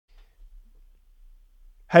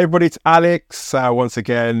Hey everybody, it's Alex once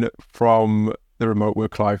again from the Remote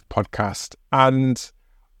Work Life podcast. And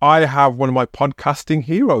I have one of my podcasting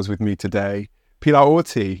heroes with me today, Pilar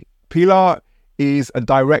Orti. Pilar is a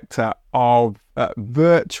director of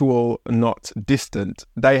Virtual Not Distant.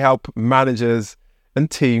 They help managers and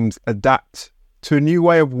teams adapt to a new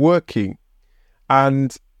way of working.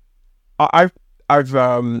 And I've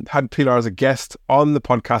had Pilar as a guest on the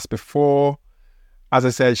podcast before. As I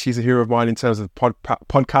said, she's a hero of mine in terms of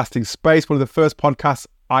podcasting space. One of the first podcasts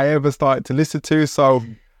I ever started to listen to. So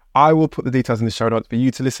I will put the details in the show notes for you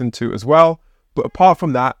to listen to as well. But apart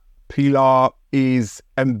from that, Pilar is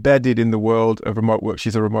embedded in the world of remote work.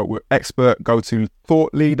 She's a remote work expert, go-to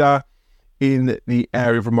thought leader in the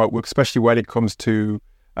area of remote work, especially when it comes to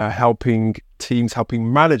helping teams,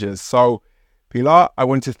 helping managers. So Pilar, I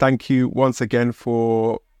want to thank you once again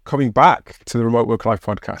for coming back to the Remote Work Life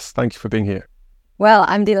podcast. Thank you for being here. Well,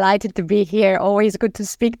 I'm delighted to be here. Always good to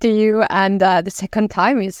speak to you. And the second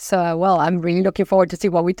time is, I'm really looking forward to see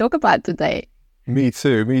what we talk about today. Me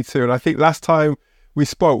too. And I think last time we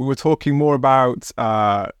spoke, we were talking more about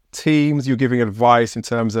teams. You're giving advice in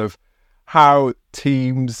terms of how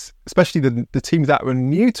teams, especially the teams that were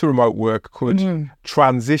new to remote work, could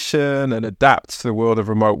transition and adapt to the world of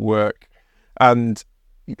remote work. And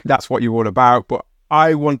that's what you're all about. But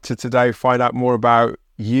I wanted today find out more about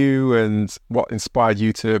you and what inspired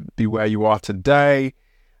you to be where you are today.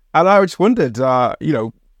 And I just wondered,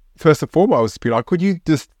 first and foremost, Pilar, could you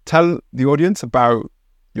just tell the audience about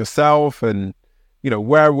yourself and,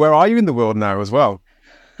 where are you in the world now as well?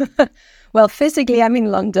 Well, physically, I'm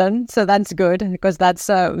in London, so that's good because that's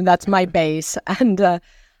my base. And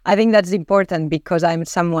I think that's important because I'm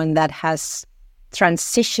someone that has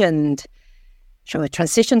transitioned. So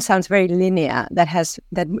transition sounds very linear. That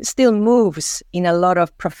still moves in a lot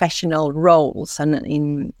of professional roles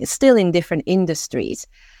and still in different industries.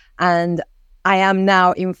 And I am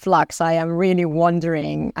now in flux. I am really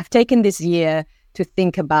wondering. I've taken this year to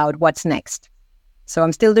think about what's next. So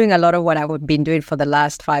I'm still doing a lot of what I've been doing for the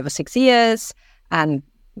last 5 or 6 years and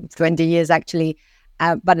 20 years actually.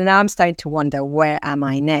 But now I'm starting to wonder, where am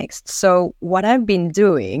I next? So what I've been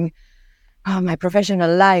doing. My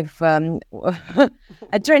professional life. I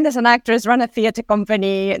trained as an actress, ran a theatre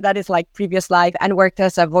company, that is like previous life, and worked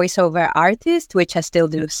as a voiceover artist, which I still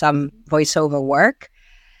do some voiceover work.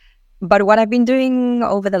 But what I've been doing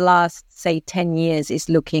over the last, say, 10 years is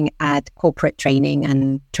looking at corporate training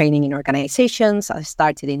and training in organizations. I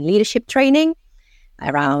started in leadership training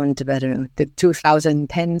around the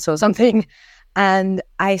 2010s or something. And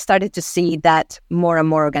I started to see that more and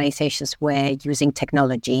more organizations were using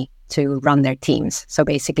technology to run their teams. So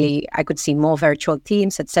basically, I could see more virtual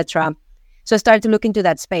teams, etc. So I started to look into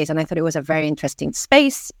that space, and I thought it was a very interesting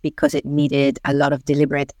space because it needed a lot of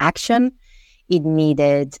deliberate action. It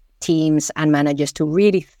needed teams and managers to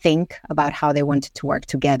really think about how they wanted to work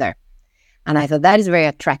together. And I thought that is very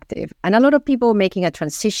attractive. And a lot of people making a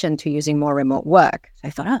transition to using more remote work. So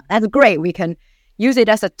I thought, that's great. We can use it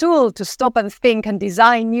as a tool to stop and think and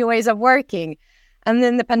design new ways of working. And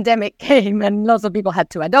then the pandemic came and lots of people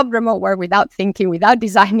had to adopt remote work without thinking, without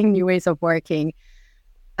designing new ways of working.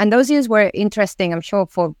 And those years were interesting, I'm sure,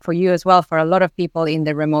 for you as well, for a lot of people in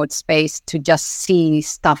the remote space to just see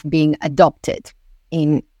stuff being adopted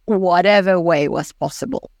in whatever way was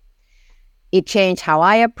possible. It changed how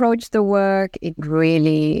I approached the work.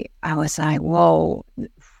 I was like, whoa,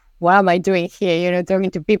 what am I doing here?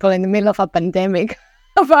 Talking to people in the middle of a pandemic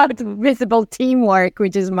about visible teamwork,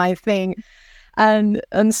 which is my thing. And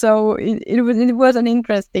so it was an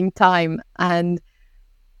interesting time. And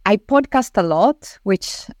I podcast a lot,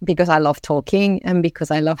 because I love talking and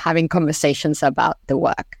because I love having conversations about the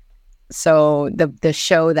work. So the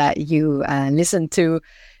show that you listen to,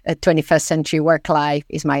 21st Century Work Life,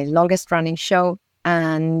 is my longest running show.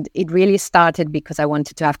 And it really started because I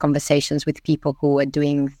wanted to have conversations with people who were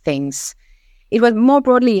doing things. It was more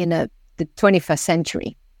broadly in the 21st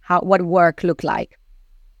century, what work looked like.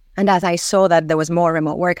 And as I saw that there was more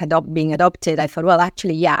remote work being adopted, I thought, well,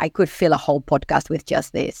 actually, yeah, I could fill a whole podcast with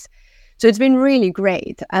just this. So it's been really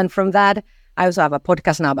great. And from that, I also have a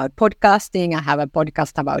podcast now about podcasting. I have a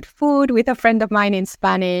podcast about food with a friend of mine in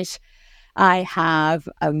Spanish. I have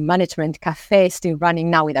a management cafe still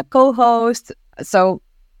running now with a co-host. So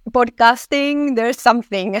podcasting, there's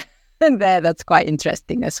something there that's quite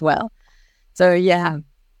interesting as well. So yeah.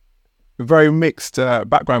 Very mixed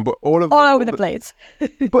background, but all over the place.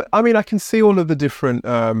 But I mean, I can see all of the different.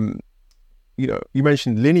 You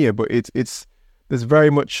mentioned linear, but there's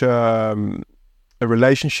very much a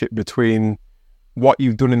relationship between what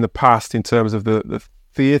you've done in the past in terms of the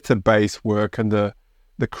theatre-based work and the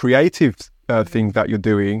creative things that you're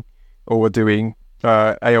doing or were doing,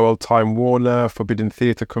 AOL Time Warner, Forbidden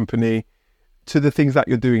Theatre Company, to the things that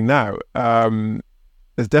you're doing now.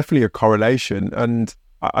 There's definitely a correlation. And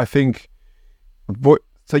I think,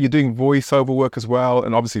 so you're doing voiceover work as well.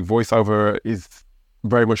 And obviously voiceover is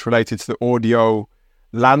very much related to the audio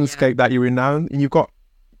landscape that you're in now. And you've got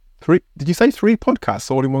did you say 3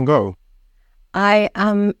 podcasts all in one go? I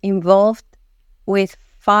am involved with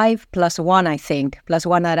 5 plus 1, I think. Plus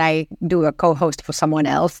 1 that I do a co-host for someone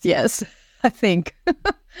else. Yes, I think.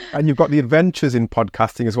 And you've got the adventures in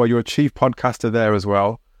podcasting as well. You're a chief podcaster there as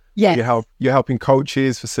well. Yes. You're helping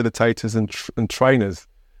coaches, facilitators and trainers.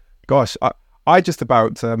 Gosh, I just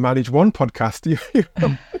about manage one podcast.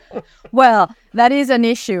 Well, that is an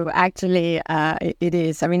issue, actually. It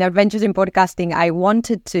is. I mean, Adventures in Podcasting, I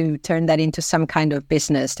wanted to turn that into some kind of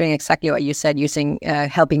business, doing exactly what you said, using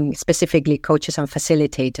helping specifically coaches and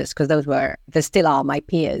facilitators, because they still are my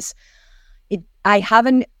peers. I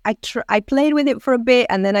played with it for a bit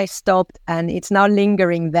and then I stopped, and it's now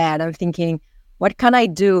lingering there. And I'm thinking, what can I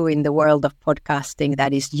do in the world of podcasting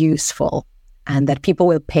that is useful and that people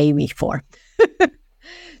will pay me for?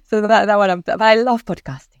 So that what but I love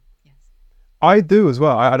podcasting. Yes, I do as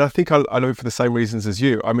well. I think I know it for the same reasons as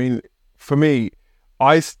you. I mean, for me,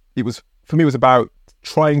 it was about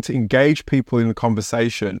trying to engage people in the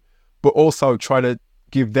conversation, but also trying to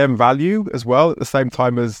give them value as well at the same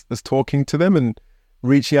time as talking to them and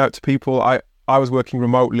reaching out to people. I was working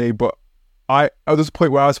remotely, but there was a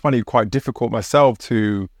point where I was finding it quite difficult myself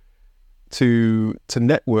to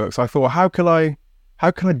network. So I thought, how can I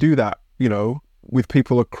do that, with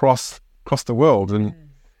people across the world? And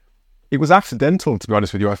it was accidental, to be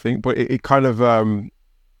honest with you, I think, but it kind of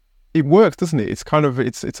it works, doesn't it? It's kind of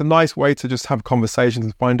it's a nice way to just have conversations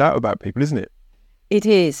and find out about people, isn't it? It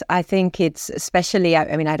is. I think it's especially,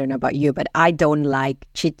 I mean, I don't know about you, but I don't like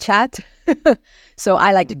chit chat. So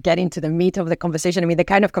I like to get into the meat of the conversation. I mean, the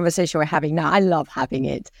kind of conversation we're having now, I love having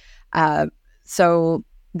it. So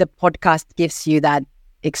the podcast gives you that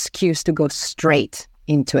excuse to go straight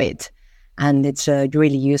into it. And it's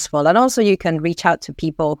really useful. And also you can reach out to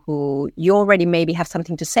people who you already maybe have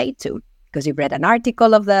something to say to, because you've read an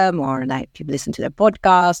article of them, or like you listen to their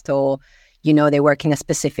podcast, or they work in a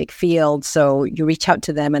specific field. So you reach out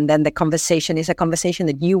to them, and then the conversation is a conversation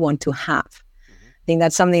that you want to have. I think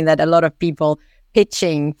that's something that a lot of people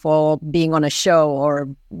pitching for being on a show, or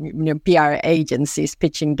PR agencies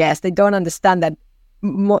pitching guests, they don't understand that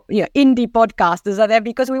indie podcasters are there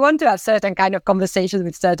because we want to have certain kind of conversations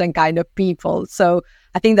with certain kind of people. So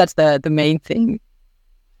I think that's the main thing.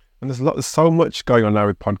 And there's so much going on now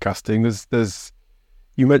with podcasting. There's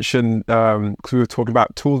you mentioned, because we were talking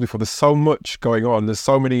about tools before, there's so much going on. There's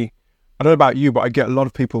so many, I don't know about you, but I get a lot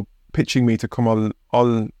of people pitching me to come on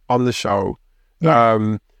the show.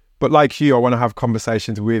 Yeah. But like you, I want to have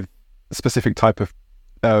conversations with a specific type of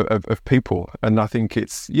people. And I think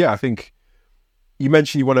I think you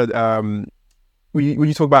mentioned you want to, when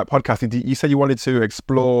you talk about podcasting, you said you wanted to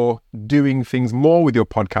explore doing things more with your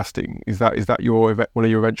podcasting. Is that one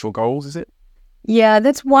of your eventual goals, is it? Yeah,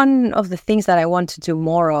 that's one of the things that I want to do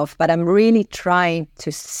more of, but I'm really trying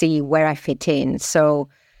to see where I fit in. So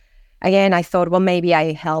again, I thought, well, maybe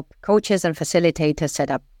I help coaches and facilitators set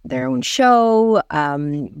up their own show,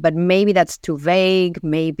 but maybe that's too vague.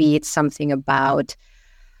 Maybe it's something about,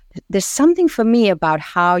 there's something for me about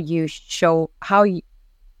how you show up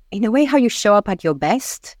at your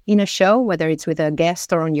best in a show, whether it's with a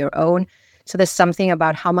guest or on your own. So there's something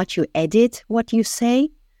about how much you edit what you say.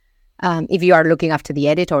 If you are looking after the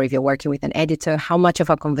edit, or if you're working with an editor, how much of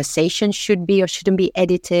a conversation should be or shouldn't be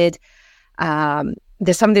edited.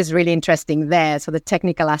 There's something that's really interesting there. So the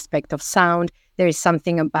technical aspect of sound, there is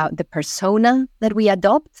something about the persona that we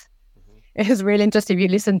adopt. It is really interesting. If you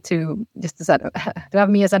listen to, just to have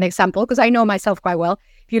me as an example, because I know myself quite well.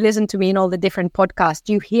 If you listen to me in all the different podcasts,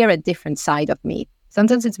 you hear a different side of me.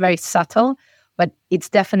 Sometimes it's very subtle, but it's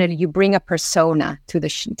definitely, you bring a persona to the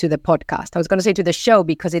podcast. I was going to say to the show,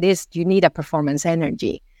 because you need a performance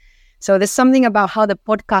energy. So there's something about how the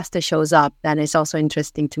podcaster shows up that is also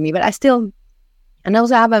interesting to me. But I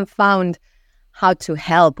also haven't found how to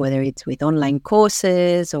help, whether it's with online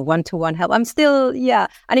courses or one-to-one help. I'm still,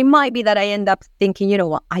 and it might be that I end up thinking, you know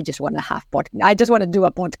what, I just want to do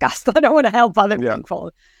a podcast. I don't want to help other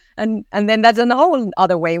people. And then that's a whole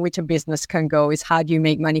other way in which a business can go, is how do you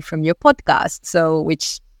make money from your podcast? So,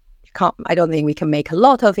 I don't think we can make a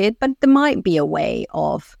lot of it, but there might be a way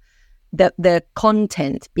of the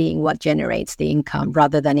content being what generates the income,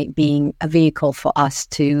 rather than it being a vehicle for us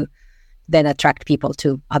to then attract people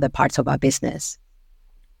to other parts of our business.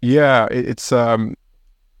 Yeah, it's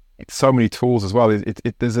so many tools as well.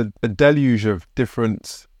 There's a deluge of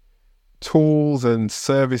different tools and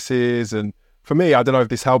services, and for me, I don't know if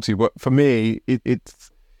this helps you, but for me,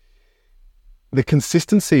 it's the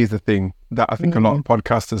consistency is the thing that I think a lot of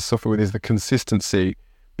podcasters suffer with, is the consistency,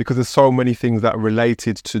 because there's so many things that are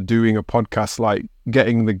related to doing a podcast, like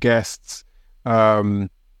getting the guests,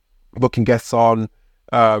 booking guests on,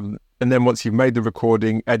 and then once you've made the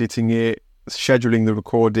recording, editing it, scheduling the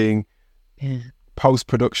recording,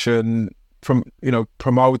 post-production, from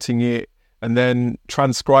promoting it, and then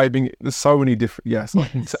transcribing it. There's so many different, yes.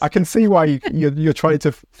 I can see why you're trying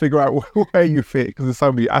to figure out where you fit, because there's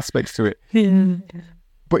so many aspects to it. Yeah.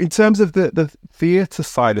 But in terms of the theatre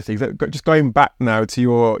side of things, just going back now to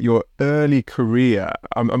your early career,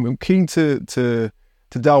 I'm keen to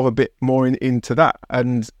delve a bit more into that.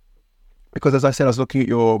 And because, as I said, I was looking at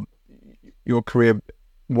your career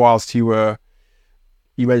whilst you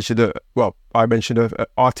mentioned I mentioned an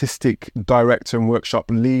artistic director and workshop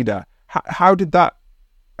leader. How did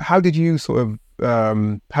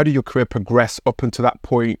your career progress up until that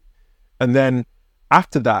point? And then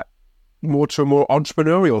after that, more to a more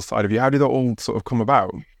entrepreneurial side of you, how did that all sort of come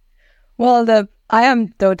about? Well, I am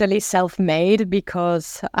totally self-made,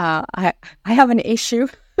 because I have an issue,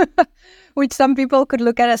 which some people could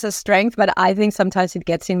look at as a strength, but I think sometimes it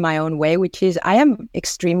gets in my own way, which is I am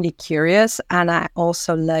extremely curious, and I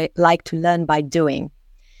also like to learn by doing.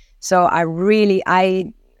 So I'm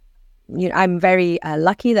very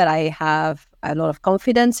lucky that I have a lot of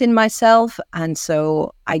confidence in myself, and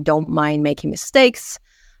so I don't mind making mistakes.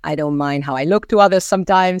 I don't mind how I look to others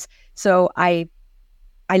sometimes. So I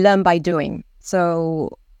learn by doing.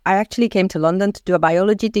 So I actually came to London to do a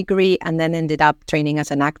biology degree, and then ended up training as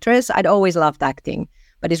an actress. I'd always loved acting,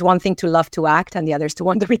 but it's one thing to love to act and the other is to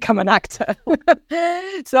want to become an actor.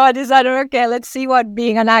 So I decided, okay, let's see what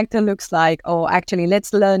being an actor looks like. Oh, actually,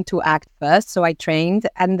 let's learn to act first. So I trained.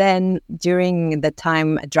 And then during the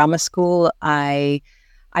time at drama school, I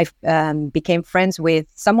became friends with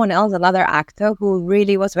someone else, another actor who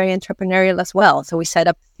really was very entrepreneurial as well. So we set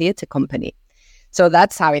up a theatre company. So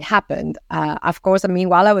that's how it happened. Of course,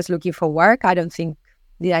 while I was looking for work, I don't think,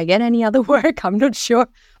 did I get any other work? I'm not sure,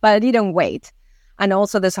 but I didn't wait. And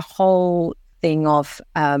also there's a whole thing of,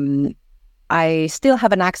 I still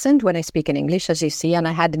have an accent when I speak in English, as you see, and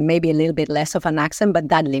I had maybe a little bit less of an accent, but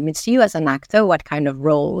that limits you as an actor, what kind of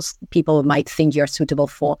roles people might think you're suitable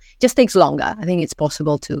for. It just takes longer. I think it's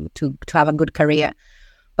possible to have a good career.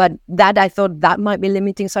 But that, I thought that might be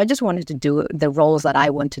limiting. So I just wanted to do the roles that I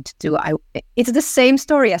wanted to do. It's the same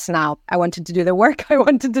story as now. I wanted to do the work I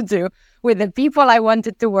wanted to do with the people I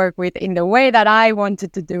wanted to work with in the way that I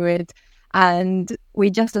wanted to do it. And we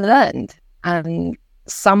just learned. And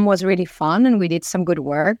some was really fun, and we did some good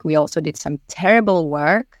work. We also did some terrible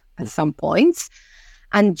work at some points.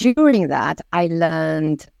 And during that, I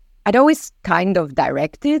learned, I'd always kind of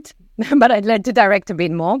directed, but I'd learned to direct a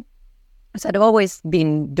bit more. So I'd always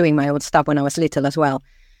been doing my own stuff when I was little as well.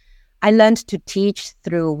 I learned to teach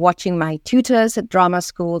through watching my tutors at drama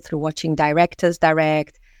school, through watching directors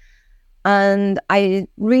direct. And I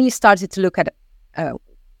really started to look at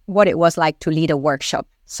what it was like to lead a workshop.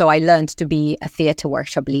 So I learned to be a theatre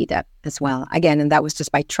workshop leader as well. Again, and that was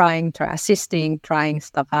just by assisting, trying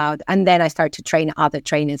stuff out. And then I started to train other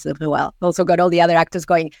trainers as well. Also got all the other actors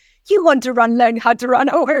going, you want to learn how to run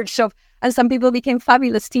a workshop. And some people became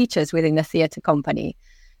fabulous teachers within the theatre company.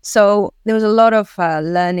 So there was a lot of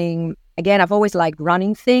learning. Again, I've always liked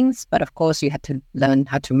running things, but of course you had to learn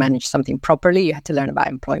how to manage something properly. You had to learn about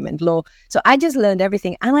employment law. So I just learned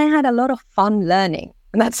everything, and I had a lot of fun learning.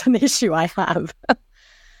 And that's an issue I have.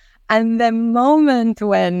 And the moment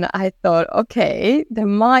when I thought, okay, there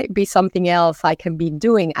might be something else I can be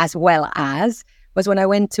doing as well as, was when I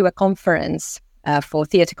went to a conference for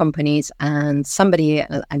theatre companies, and somebody,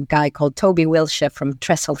 a guy called Toby Wilshire from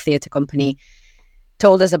Trestle Theatre Company,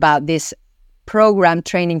 told us about this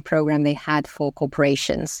training program they had for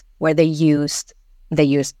corporations, where they used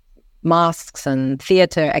masks and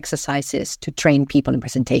theatre exercises to train people in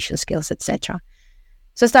presentation skills, etc.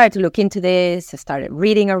 So I started to look into this. I started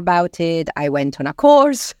reading about it. I went on a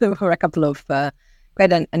course for a couple of,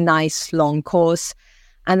 quite a nice long course.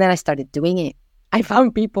 And then I started doing it. I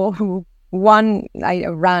found people who, I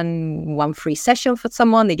ran one free session for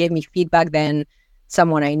someone. They gave me feedback. Then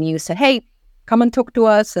someone I knew said, hey, come and talk to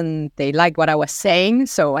us. And they liked what I was saying.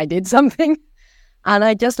 So I did something. And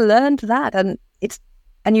I just learned that. And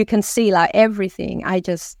you can see like everything.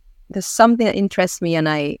 There's something that interests me, and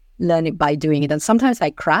I learn it by doing it. And sometimes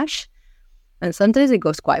I crash, and sometimes it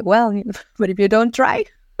goes quite well. But if you don't try,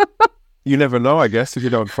 you never know, I guess, if you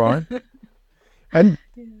don't try. And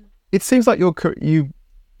it seems like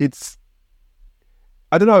it's,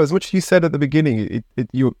 I don't know, as much as you said at the beginning,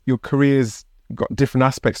 your career's got different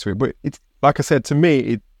aspects to it, but it's, like I said, to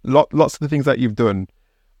me, lots of the things that you've done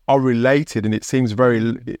are related, and it seems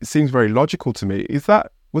very logical to me.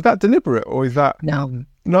 Was that deliberate, or is that...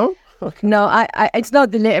 No? Okay. No, I it's not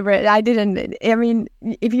deliberate. I mean,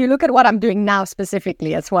 if you look at what I'm doing now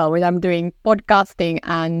specifically as well, when I'm doing podcasting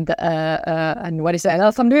and what is it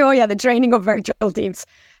else I'm doing? Oh yeah, the training of virtual teams.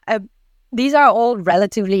 These are all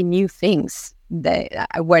relatively new things.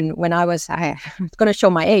 When I was going to show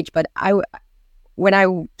my age, but when I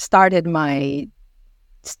started my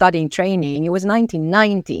studying training, it was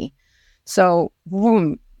 1990. So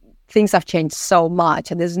things have changed so much,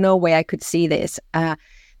 and there's no way I could see this.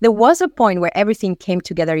 There was a point where everything came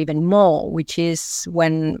together even more, which is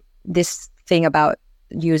when this thing about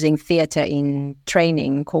using theatre in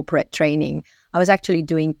training, corporate training, I was actually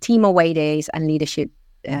doing team away days and leadership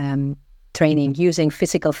training using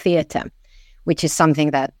physical theatre, which is something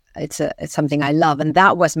that it's something I love. And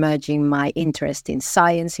that was merging my interest in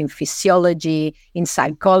science, in physiology, in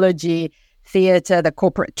psychology, theatre, the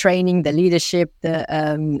corporate training, the leadership,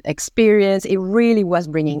 the experience. It really was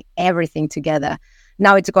bringing everything together.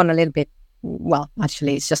 Now it's gone a little bit, well,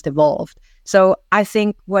 actually, it's just evolved. So I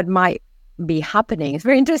think what might be happening, it's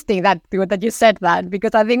very interesting that you said that,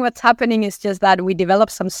 because I think what's happening is just that we develop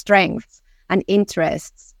some strengths and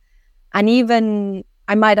interests. And even,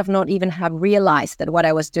 I might have not even have realized that what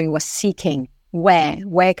I was doing was seeking,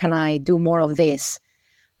 where can I do more of this?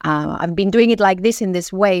 I've been doing it like this in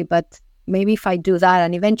this way, but maybe if I do that,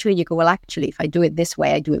 and eventually you go, well, actually, if I do it this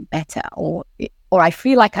way, I do it better. Or I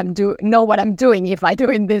feel like know what I'm doing if I do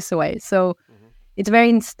it this way. So it's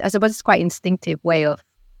very, I suppose it's quite instinctive way of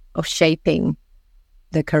shaping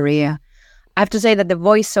the career. I have to say that the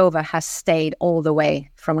voiceover has stayed all the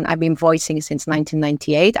way from, I've been voicing since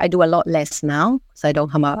 1998. I do a lot less now, so I don't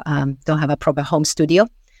have a proper home studio,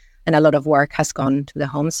 and a lot of work has gone to the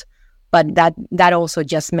homes. But that also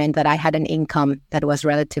just meant that I had an income that was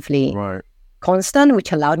relatively constant,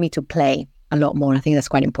 which allowed me to play a lot more. I think that's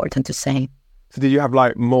quite important to say. So did you have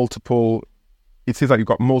like multiple, it seems like you've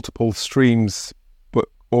got multiple streams, but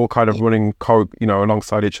all kind of running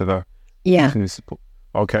alongside each other? Yeah.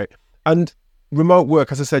 Okay. And remote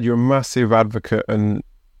work, as I said, you're a massive advocate and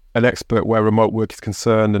an expert where remote work is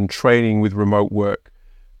concerned, and training with remote work.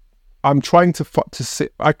 I'm trying to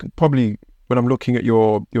sit, I could probably, when I'm looking at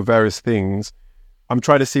your various things, I'm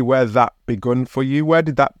trying to see where that begun for you. Where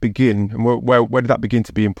did that begin, and where did that begin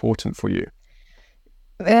to be important for you?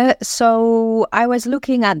 So I was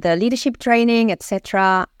looking at the leadership training,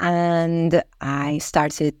 etc., and I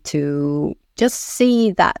started to just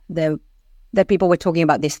see that that people were talking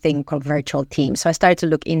about this thing called virtual teams. So I started to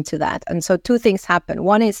look into that. And so two things happened.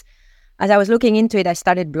 One is, as I was looking into it, I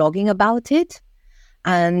started blogging about it.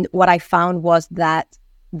 And what I found was that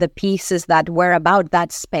the pieces that were about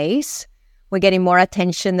that space were getting more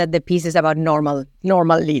attention than the pieces about normal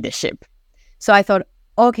leadership. So I thought,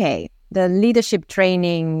 okay, the leadership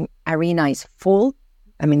training arena is full.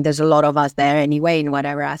 I mean, there's a lot of us there anyway, in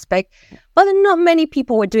whatever aspect. But not many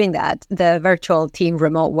people were doing that, the virtual team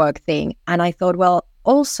remote work thing. And I thought, well,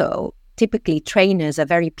 also, typically trainers are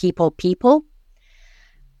very people.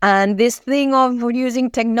 And this thing of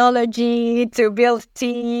using technology to build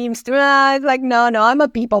teams, it's like, no, I'm a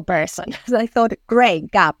people person. So I thought,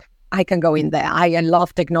 great, gap. I can go in there. I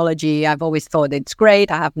love technology. I've always thought it's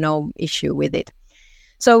great. I have no issue with it.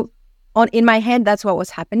 So in my head, that's what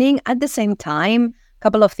was happening. At the same time, a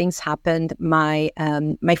couple of things happened. My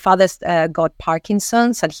father's got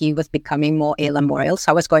Parkinson's, and he was becoming more ill and more ill.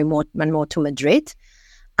 So I was going more and more to Madrid.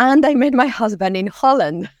 And I met my husband in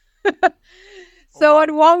Holland. So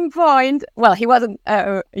at one point, well, he wasn't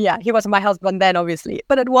my husband then, obviously.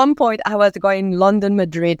 But at one point, I was going London,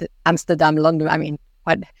 Madrid, Amsterdam, London. I mean,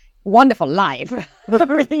 what wonderful life. Yes,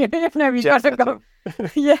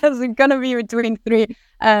 it's going to be between three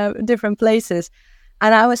different places.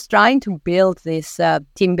 And I was trying to build this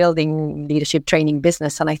team building leadership training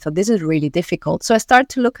business. And I thought, this is really difficult. So I started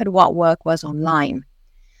to look at what work was online.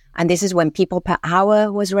 And this is when People Per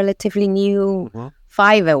Hour was relatively new. Mm-hmm.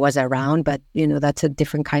 Fiverr was around, but, that's a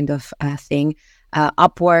different kind of thing.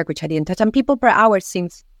 Upwork, which I didn't touch. And People Per Hour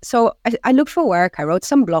seems... So I looked for work. I wrote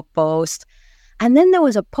some blog posts. And then there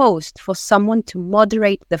was a post for someone to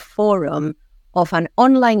moderate the forum of an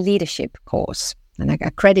online leadership course, an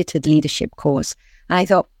accredited leadership course. And I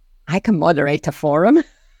thought, I can moderate a forum.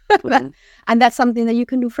 And that's something that you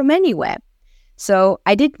can do from anywhere. So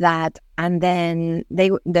I did that. And then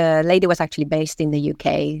the lady was actually based in the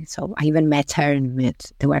UK. So I even met her, and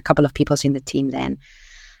there were a couple of people in the team then.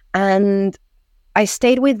 And I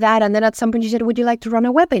stayed with that. And then at some point she said, would you like to run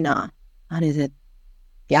a webinar? And I said,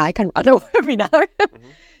 yeah, I can run a webinar. Mm-hmm.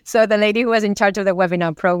 So the lady who was in charge of the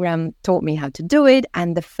webinar program taught me how to do it.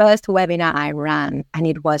 And the first webinar I ran, and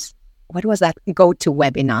it was, what was that?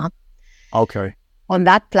 GoToWebinar. Okay. On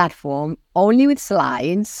that platform, only with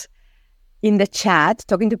slides, in the chat,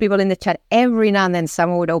 talking to people in the chat. Every now and then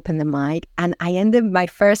someone would open the mic, and I ended my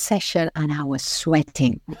first session and I was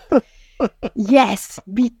sweating. Yes,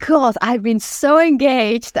 because I've been so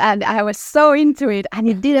engaged and I was so into it, and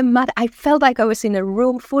it didn't matter. I felt like I was in a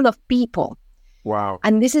room full of people. Wow.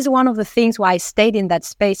 And this is one of the things why I stayed in that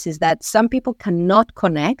space, is that some people cannot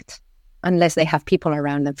connect unless they have people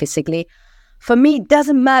around them physically. For me, it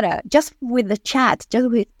doesn't matter. Just with the chat,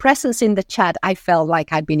 just with presence in the chat, I felt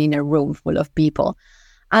like I'd been in a room full of people.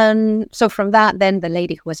 And so from that, then the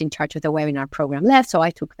lady who was in charge of the webinar program left, so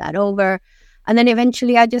I took that over. And then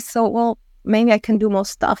eventually I just thought, well, maybe I can do more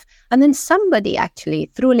stuff. And then somebody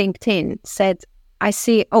actually, through LinkedIn, said, I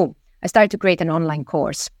started to create an online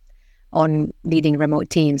course on leading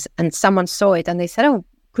remote teams. And someone saw it and they said, oh,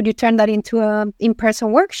 could you turn that into an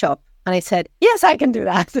in-person workshop? And I said, yes, I can do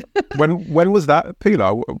that. When was that,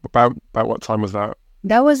 Pilar? About what time was that?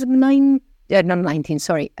 That was 2000,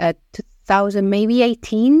 maybe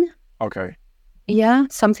 18. Okay. Yeah,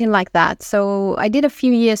 something like that. So I did a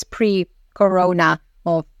few years pre-corona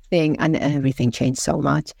of thing, and everything changed so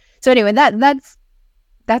much. So anyway, that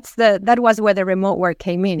was where the remote work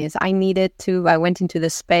came in. Is I went into the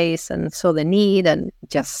space and saw the need and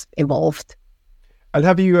just evolved. And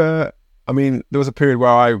have you? There was a period where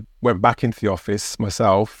I went back into the office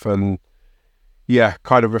myself, and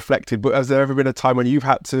kind of reflected. But has there ever been a time when you've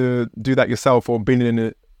had to do that yourself, or been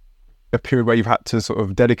in a period where you've had to sort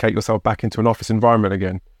of dedicate yourself back into an office environment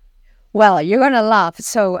again? Well, you're gonna laugh.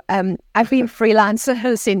 So I've been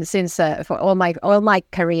freelancer since for all my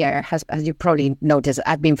career has, as you probably noticed,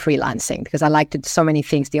 I've been freelancing because I like to do so many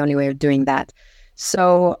things. The only way of doing that.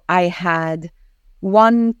 So I had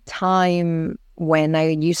one time when I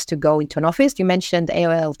used to go into an office. You mentioned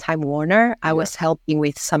AOL Time Warner. I was helping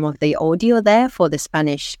with some of the audio there for the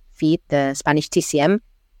Spanish feed, the Spanish TCM,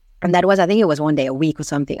 and that was, I think it was one day a week or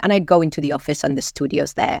something. And I'd go into the office and the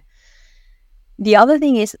studios there. The other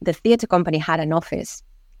thing is the theatre company had an office.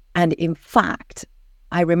 And in fact,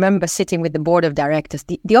 I remember sitting with the board of directors.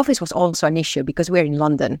 The office was also an issue because we're in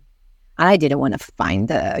London. And I didn't want to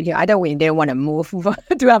didn't want to move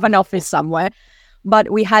to have an office somewhere.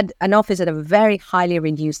 But we had an office at a very highly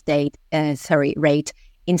reduced rate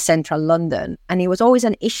in central London. And it was always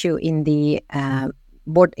an issue in the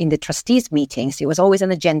board, in the trustees meetings. It was always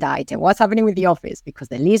an agenda item. What's happening with the office? Because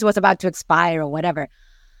the lease was about to expire or whatever.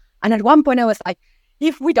 And at one point I was like,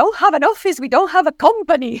 if we don't have an office, we don't have a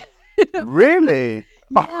company. Really?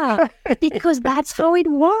 Yeah, because that's how it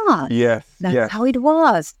was. Yes. That's how it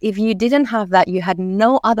was. If you didn't have that, you had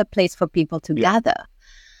no other place for people to gather.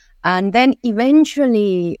 And then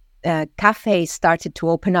eventually cafes started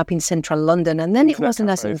to open up in central London, and then it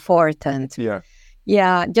wasn't as important.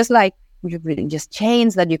 Yeah, just like just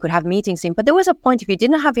chains that you could have meetings in. But there was a point, if you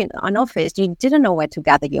didn't have an office, you didn't know where to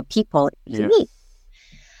gather your people to meet.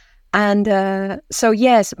 And so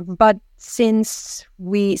yes, but since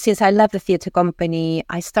I left the theatre company,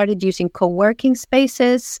 I started using co-working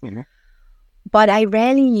spaces, but I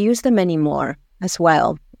rarely use them anymore as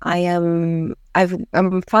well. I'm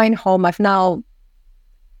fine home.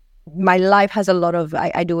 My life has a lot of,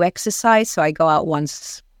 I do exercise, so I go out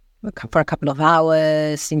once for a couple of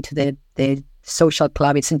hours into the social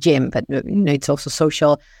club. It's a gym, but it's also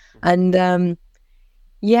social. And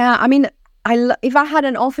if I had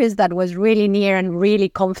an office that was really near and really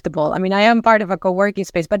comfortable, I am part of a co-working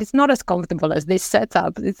space, but it's not as comfortable as this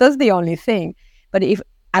setup. That's the only thing. But if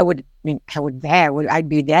I'd be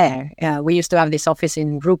there. We used to have this office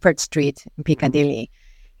in Rupert Street in Piccadilly.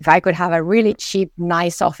 If I could have a really cheap,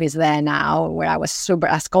 nice office there now, where I was super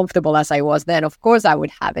as comfortable as I was then, of course I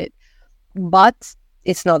would have it. But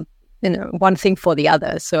it's not, one thing for the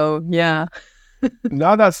other. So yeah.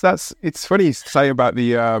 No, that's. It's funny to say about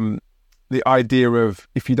the idea of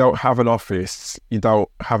if you don't have an office, you don't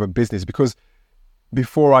have a business. Because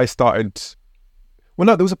before I started,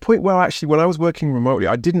 there was a point where actually, when I was working remotely,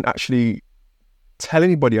 I didn't actually tell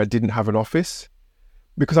anybody I didn't have an office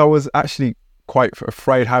because I was actually quite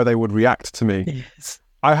afraid how they would react to me. Yes.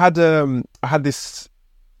 I had this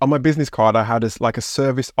on my business card. I had like a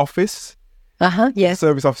service office, yes,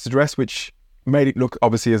 service office address, which made it look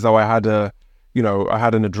obviously as though I had I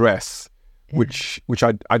had an address. Which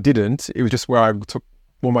I didn't. It was just where I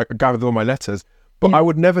gathered all my letters. But I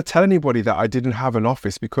would never tell anybody that I didn't have an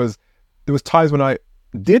office, because there was times when I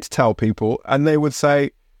did tell people and they would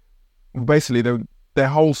say, basically their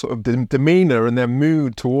whole sort of demeanor and their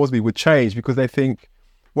mood towards me would change, because they think,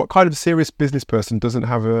 what kind of serious business person doesn't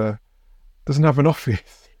have an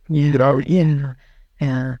office? Yeah.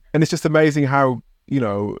 And it's just amazing how,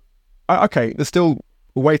 okay, there's still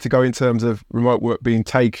a way to go in terms of remote work being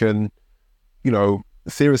taken,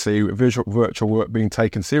 seriously, virtual work being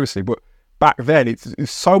taken seriously. But back then,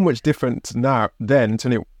 it's so much different now then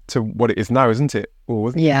to what it is now, isn't it? Or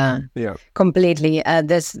wasn't Yeah, yeah, completely.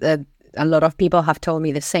 There's a lot of people have told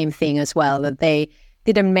me the same thing as well, that they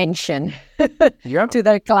didn't mention to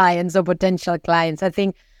their clients or potential clients. I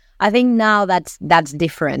think now that's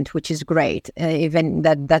different, which is great. Even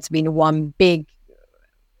that's been one big.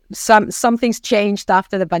 Some things changed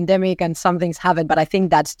after the pandemic and some things haven't, but I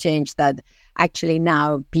think that's changed, that actually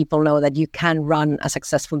now people know that you can run a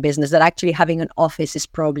successful business, that actually having an office is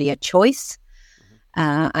probably a choice.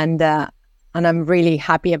 And I'm really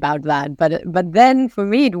happy about that. But then for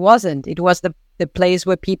me, it wasn't. It was the place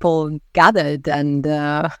where people gathered, and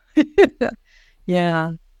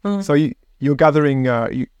yeah. So you're gathering,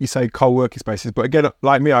 you say co-working spaces, but again,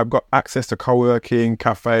 like me, I've got access to co-working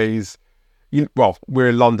cafes. We're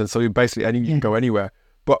in London, so you can go anywhere.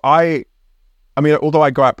 But I mean, although I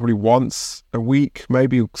go out probably once a week,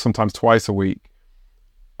 maybe sometimes twice a week,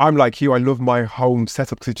 I'm like you. I love my home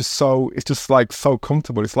setup because it's just like so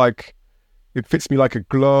comfortable. It's like it fits me like a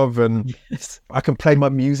glove, and I can play my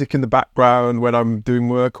music in the background when I'm doing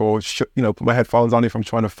work, or put my headphones on if I'm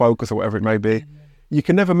trying to focus or whatever it may be. You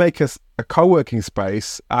can never make a co-working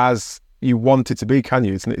space as you want it to be, can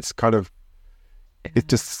you? It's kind of,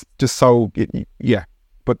 it's just so yeah.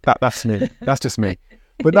 But that's me. That's just me.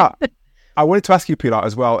 But no, I wanted to ask you, Pilar,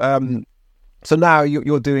 as well. So now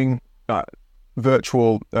you're doing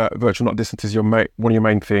virtual not distant is one of your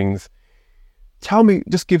main things. Tell me,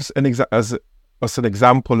 just give us an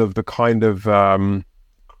example of the kind of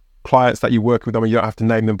clients that you work with. I mean, you don't have to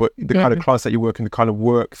name them, but the kind of clients that you work in, the kind of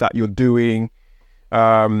work that you're doing.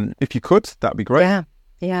 If you could, that'd be great.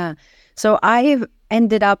 Yeah. So I've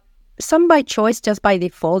ended up, some by choice, just by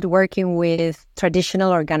default, working with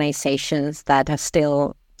traditional organizations that are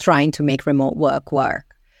still trying to make remote work.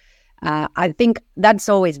 I think that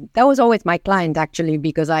was always my client, actually,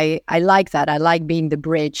 because I like that. I like being the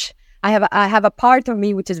bridge. I have a part of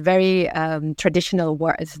me which is very traditional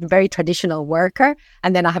work. It's a very traditional worker,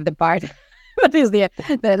 and then I have the part that is the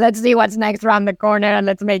let's see what's next around the corner and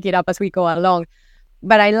let's make it up as we go along.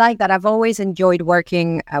 But I like that. I've always enjoyed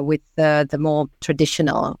working with the more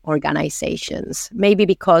traditional organizations. Maybe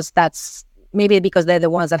because they're the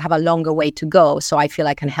ones that have a longer way to go. So I feel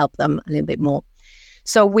I can help them a little bit more.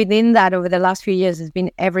 So within that, over the last few years, it's been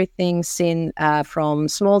everything from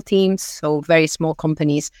small teams, so very small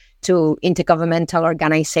companies, to intergovernmental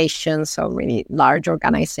organizations, so really large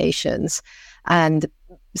organizations, and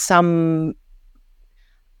some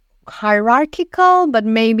hierarchical, but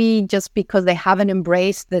maybe just because they haven't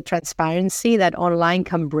embraced the transparency that online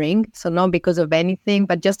can bring. So not because of anything,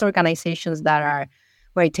 but just organizations that are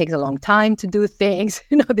where it takes a long time to do things.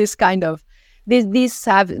 This kind of these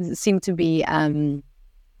seem to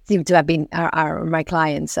have been are my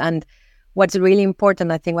clients. And what's really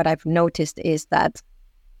important, I think, what I've noticed is that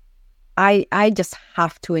I just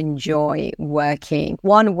have to enjoy working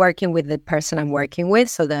with the person I'm working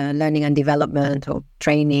with, so the learning and development or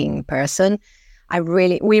training person.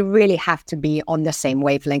 We really have to be on the same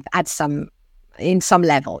wavelength in some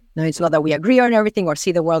level. It's not that we agree on everything or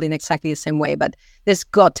see the world in exactly the same way, but there's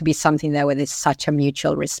got to be something there where there's such a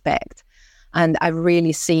mutual respect. And I've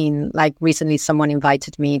really seen, like recently, someone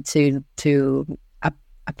invited me to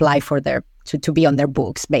apply to be on their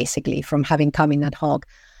books, basically, from having come in ad hoc.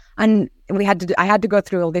 And I had to go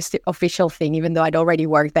through all this official thing, even though I'd already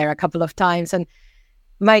worked there a couple of times. And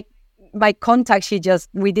my contact,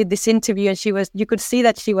 we did this interview, and you could see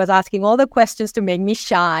that she was asking all the questions to make me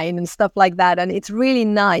shine and stuff like that. And it's really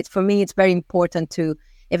nice. For me, it's very important to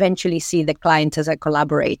eventually see the client as a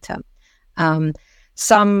collaborator.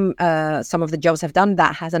 Some of the jobs I've done,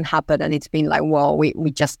 that hasn't happened, and it's been like, well,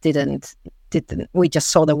 we just we just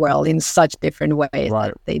saw the world in such different ways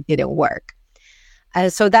that they didn't work. And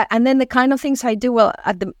then the kind of things I do, well,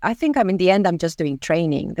 I think in the end, I'm just doing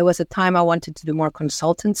training. There was a time I wanted to do more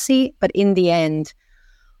consultancy, but in the end,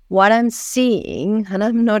 what I'm seeing, and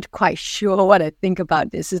I'm not quite sure what I think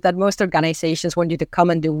about this, is that most organizations want you to come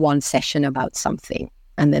and do one session about something,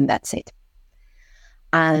 and then that's it.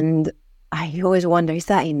 And I always wonder, is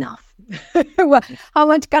that enough? Well, how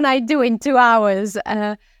much can I do in 2 hours?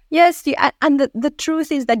 Yes, and the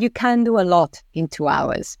truth is that you can do a lot in 2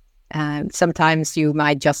 hours. Sometimes you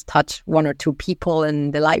might just touch one or two people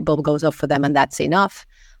and the light bulb goes off for them, and that's enough.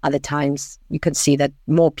 Other times you can see that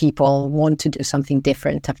more people want to do something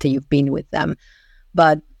different after you've been with them.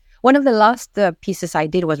 But one of the last pieces I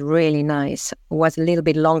did was really nice. It was a little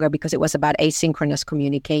bit longer because it was about asynchronous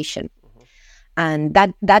communication. And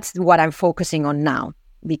that's what I'm focusing on now.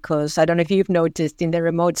 Because I don't know if you've noticed, in the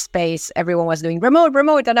remote space, everyone was doing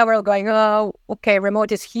remote, and now we're all going, oh, okay,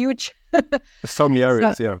 remote is huge. So many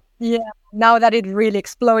areas, yeah. Yeah. Now that it really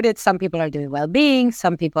exploded, some people are doing well-being.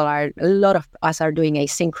 A lot of us are doing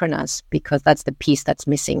asynchronous, because that's the piece that's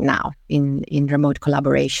missing now in remote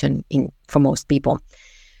collaboration for most people.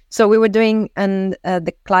 So we were doing, and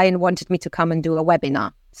the client wanted me to come and do a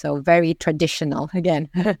webinar. So very traditional again,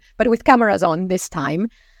 but with cameras on this time.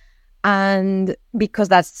 And because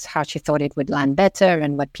that's how she thought it would land better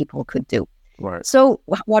and what people could do. Right. So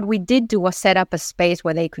what we did do was set up a space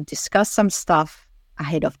where they could discuss some stuff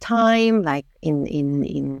ahead of time, like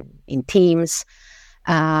in Teams.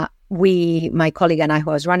 My colleague and I, who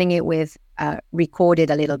was running it with, recorded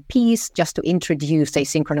a little piece just to introduce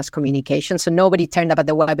asynchronous communication. So nobody turned up at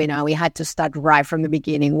the webinar. We had to start right from the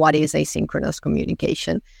beginning. What is asynchronous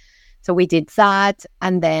communication? So we did that,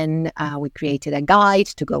 and then we created a guide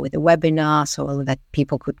to go with the webinar so that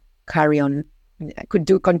people could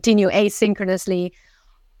continue asynchronously.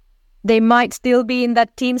 They might still be in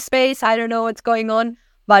that team space. I don't know what's going on,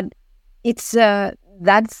 but it's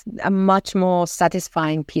that's a much more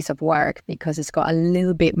satisfying piece of work because it's got a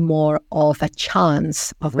little bit more of a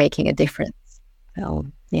chance of making a difference. So,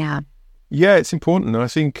 yeah. Yeah, it's important. And I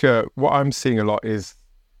think what I'm seeing a lot is,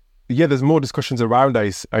 there's more discussions around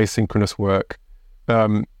asynchronous work,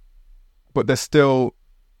 but there's still,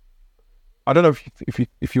 I don't know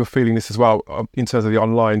if you're feeling this as well in terms of the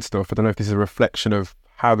online stuff. I don't know if this is a reflection of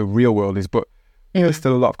how the real world is, but there's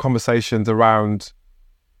still a lot of conversations around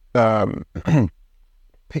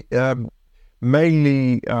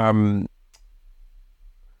mainly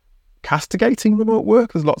castigating remote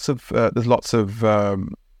work. There's lots of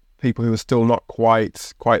people who are still not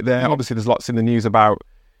quite there. Obviously, there's lots in the news about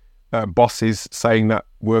bosses saying that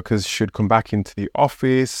workers should come back into the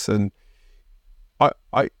office. And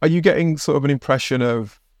are you getting sort of an impression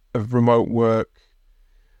of remote work?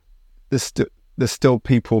 There's still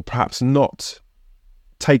people perhaps not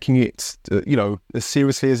taking it, as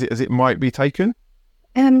seriously as it might be taken.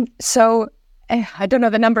 So I don't know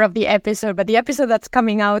the number of the episode, but the episode that's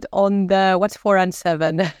coming out on the 4 and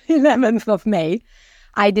 7, 11th of May,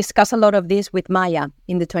 I discuss a lot of this with Maya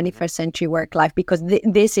in the 21st Century Work Life, because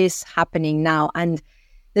this is happening now. And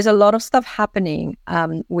there's a lot of stuff happening,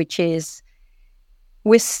 which is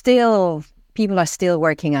people are still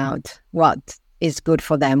working out what is good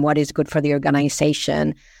for them, what is good for the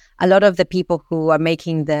organization. A lot of the people who are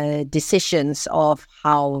making the decisions of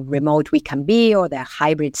how remote we can be, or their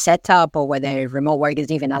hybrid setup, or whether remote work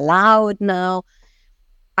is even allowed now,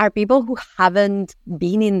 are people who haven't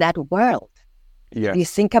been in that world. Yeah. You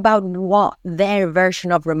think about what their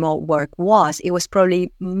version of remote work was. It was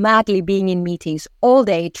probably madly being in meetings all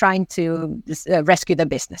day trying to rescue the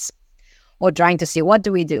business, or trying to see what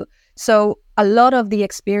do we do. So a lot of the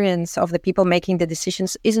experience of the people making the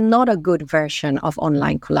decisions is not a good version of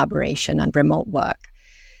online collaboration and remote work.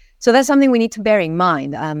 So that's something we need to bear in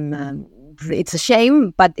mind. It's a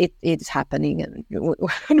shame, but it's happening,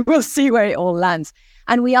 and we'll see where it all lands.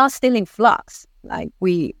 And we are still in flux. Like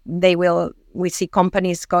we see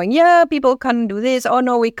companies going, yeah, people can do this. Oh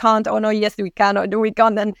no, we can't. Oh no, yes, we can. Or no, we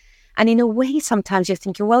can't. And in a way, sometimes you're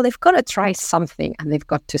thinking, well, they've got to try something, and they've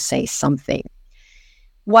got to say something.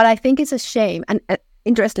 What I think is a shame, and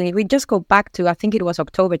interestingly, we just go back to, I think it was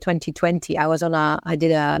October 2020. I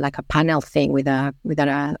did a panel thing with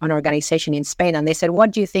an organization in Spain, and they said,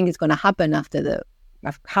 what do you think is going to happen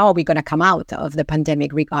how are we going to come out of the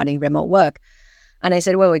pandemic regarding remote work? And I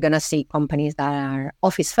said, well, we're going to see companies that are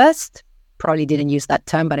office first. Probably didn't use that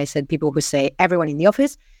term, but I said people who say everyone in the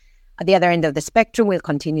office. At the other end of the spectrum, we'll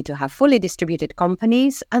continue to have fully distributed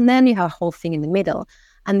companies, and then you have a whole thing in the middle.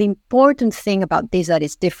 And the important thing about this that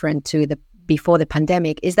is different to before the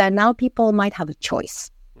pandemic is that now people might have a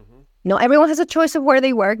choice. Mm-hmm. Not everyone has a choice of where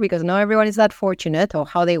they work, because not everyone is that fortunate, or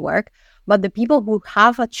how they work. But the people who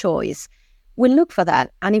have a choice will look for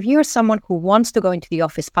that. And if you're someone who wants to go into the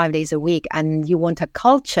office 5 days a week and you want a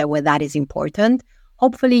culture where that is important,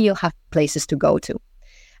 hopefully you'll have places to go to.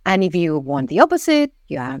 And if you want the opposite,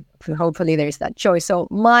 hopefully there's that choice. So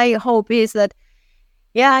my hope is that,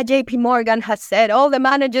 JP Morgan has said all the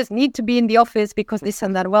managers need to be in the office because this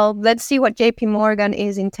and that. Well, let's see what JP Morgan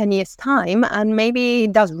is in 10 years' time. And maybe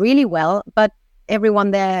it does really well, but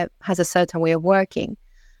everyone there has a certain way of working.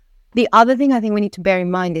 The other thing I think we need to bear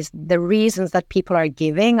in mind is the reasons that people are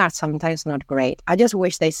giving are sometimes not great. I just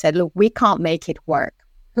wish they said, look, we can't make it work.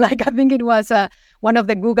 Like, I think it was one of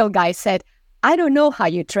the Google guys said, I don't know how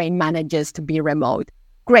you train managers to be remote.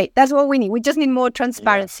 Great. That's what we need. We just need more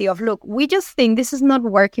transparency of, look, we just think this is not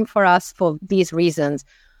working for us for these reasons,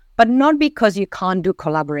 but not because you can't do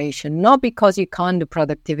collaboration, not because you can't do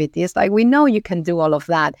productivity. It's like, we know you can do all of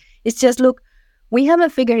that. It's just, look, we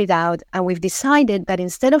haven't figured it out. And we've decided that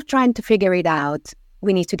instead of trying to figure it out,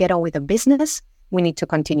 we need to get on with the business. We need to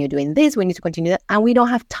continue doing this. We need to continue that. And we don't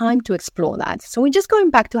have time to explore that. So we're just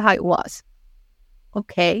going back to how it was.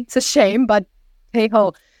 Okay, it's a shame, but hey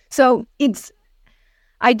ho. So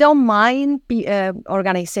I don't mind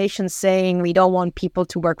organizations saying we don't want people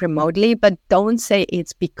to work remotely, but don't say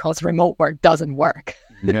it's because remote work doesn't work.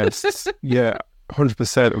 Yes, yeah,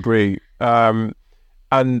 100% agree.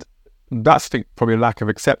 And that's probably a lack of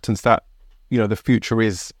acceptance that, the future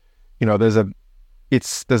is, there's a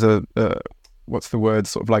what's the word?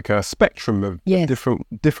 Sort of like a spectrum of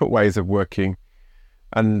different ways of working,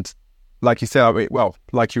 and like you said,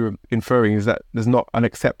 like you were inferring, is that there's not an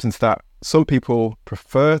acceptance that some people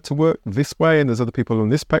prefer to work this way, and there's other people on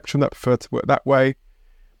this spectrum that prefer to work that way.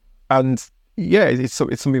 And yeah, it's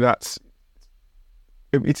something that's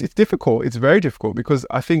it's difficult. It's very difficult, because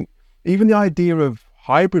I think even the idea of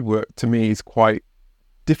hybrid work to me is quite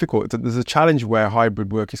difficult. There's a challenge where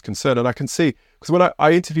hybrid work is concerned, and I can see, because when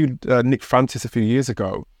I interviewed Nick Francis a few years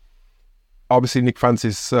ago, obviously Nick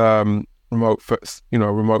Francis, remote first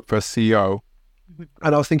CEO,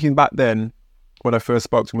 and I was thinking back then when I first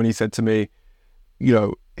spoke to him, when he said to me,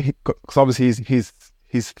 because obviously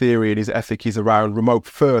his theory and his ethic is around remote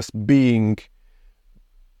first being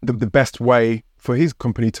the best way for his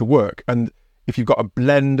company to work, and if you've got a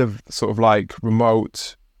blend of sort of like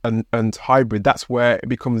remote and hybrid, that's where it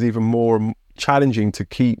becomes even more challenging to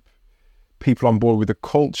keep people on board with the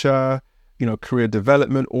culture, career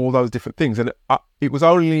development, all those different things. And it was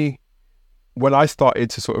only when I started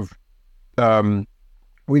to sort of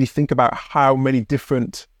really think about how many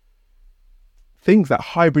different things that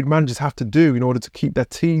hybrid managers have to do in order to keep their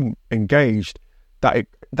team engaged, that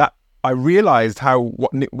I realized how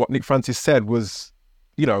what Nick Francis said was,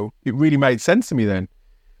 it really made sense to me then.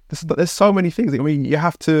 There's so many things. I mean, you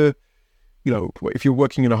have to, if you're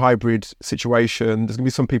working in a hybrid situation, there's going to be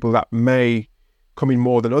some people that may come in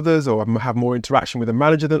more than others, or have more interaction with a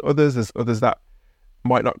manager than others. There's others that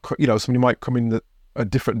might not, somebody might come in a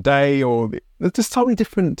different day, or there's just so many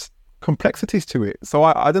different complexities to it. So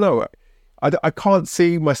I don't know. I can't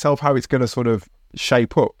see myself how it's going to sort of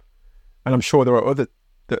shape up. And I'm sure there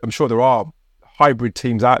are hybrid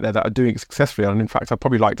teams out there that are doing it successfully. And in fact, I'd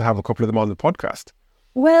probably like to have a couple of them on the podcast.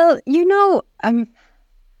 Well,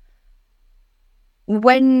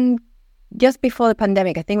 when just before the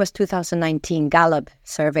pandemic, I think it was 2019, Gallup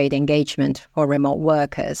surveyed engagement for remote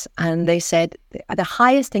workers. And they said the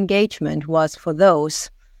highest engagement was for those,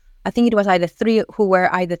 I think it was who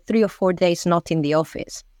were either 3 or 4 days not in the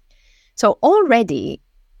office. So already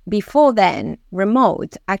before then,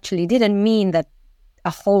 remote actually didn't mean that a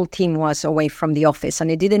whole team was away from the office. And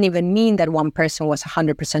it didn't even mean that one person was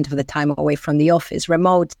 100% of the time away from the office.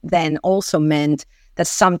 Remote then also meant that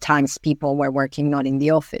sometimes people were working not in the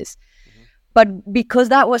office. Mm-hmm. But because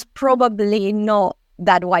that was probably not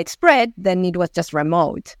that widespread, then it was just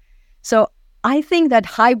remote. So I think that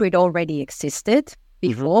hybrid already existed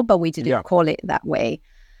before, but we didn't call it that way.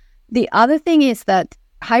 The other thing is that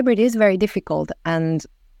hybrid is very difficult, and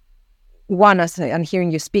as I'm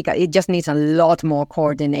hearing you speak, it just needs a lot more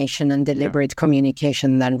coordination and deliberate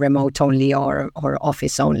communication than remote only or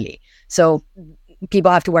office only. So people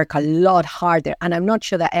have to work a lot harder, and I'm not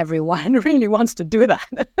sure that everyone really wants to do that.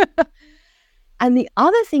 And the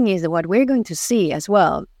other thing is that what we're going to see as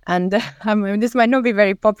well, and this might not be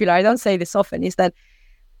very popular, I don't say this often, is that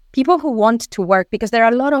people who want to work, because there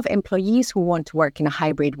are a lot of employees who want to work in a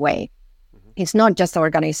hybrid way. It's not just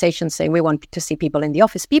organizations saying we want to see people in the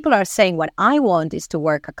office. People are saying what I want is to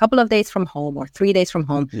work a couple of days from home or 3 days from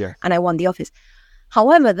home, and I want the office.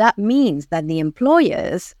 However, that means that the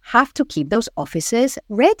employers have to keep those offices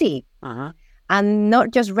ready. And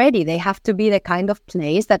not just ready, they have to be the kind of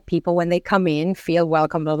place that people, when they come in, feel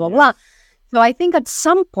welcome, blah, blah, blah. So I think at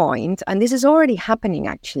some point, and this is already happening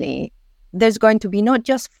actually, there's going to be not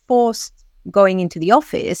just forced going into the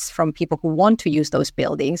office from people who want to use those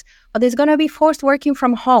buildings, but there's going to be forced working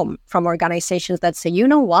from home from organizations that say, you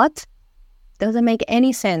know what, doesn't make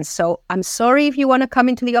any sense. So I'm sorry if you want to come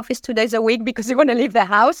into the office 2 days a week because you want to leave the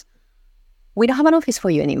house. We don't have an office for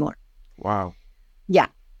you anymore. Wow. Yeah.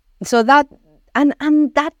 So that, and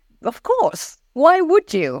that, of course, why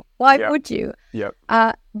would you? Why would you? Yeah.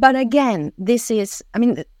 But again, this is,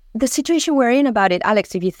 the situation we're in about it,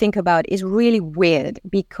 Alex, if you think about it, is really weird,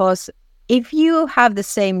 because if you have the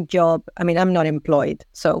same job, I mean, I'm not employed,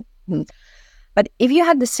 so, but if you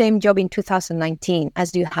had the same job in 2019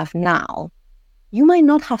 as you have now, you might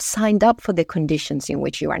not have signed up for the conditions in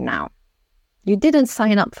which you are now. You didn't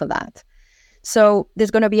sign up for that. So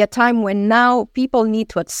there's going to be a time when now people need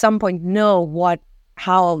to at some point know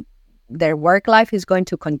how their work life is going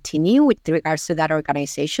to continue with regards to that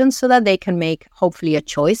organization so that they can make hopefully a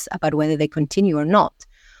choice about whether they continue or not.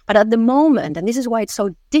 But at the moment, and this is why it's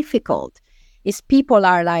so difficult, is people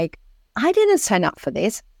are like, I didn't sign up for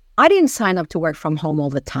this. I didn't sign up to work from home all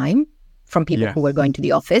the time from people who were going to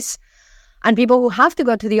the office. And people who have to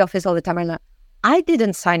go to the office all the time are like, I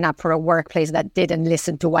didn't sign up for a workplace that didn't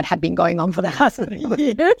listen to what had been going on for the last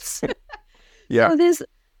years. Yeah. So there's,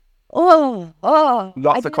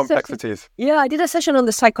 lots of complexities. I did a session on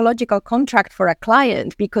the psychological contract for a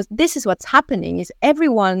client because this is what's happening is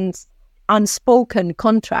everyone's unspoken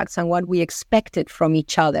contracts and what we expected from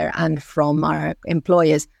each other and from our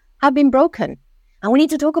employers have been broken. And we need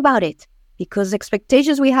to talk about it because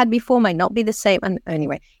expectations we had before might not be the same. And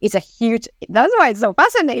anyway, it's a huge, that's why it's so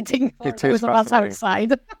fascinating. It is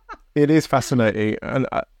fascinating. It is fascinating. And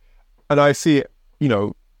I see it,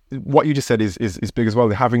 what you just said is big as well.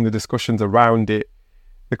 Having the discussions around it,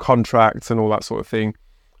 the contracts and all that sort of thing.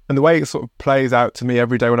 And the way it sort of plays out to me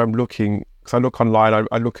every day when I'm looking, because I look online,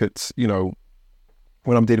 I look at,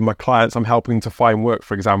 when I'm dealing with my clients, I'm helping to find work,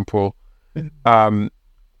 for example. And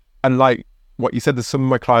like what you said, there's some of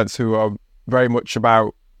my clients who are very much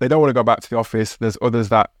about, they don't want to go back to the office. There's others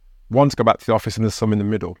that want to go back to the office and there's some in the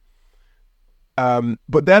middle.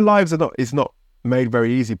 But their lives is not made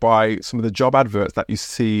very easy by some of the job adverts that you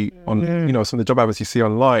see on, some of the job adverts you see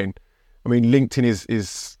online. I mean, LinkedIn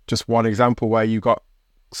is just one example where you got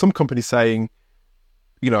some companies saying,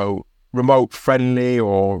 remote friendly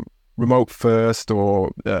or remote first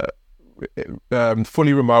or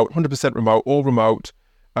fully remote, 100% remote, all remote,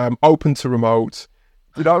 open to remote.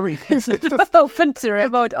 You know what I mean? It's just, open to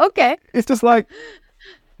remote. Okay. It's just like,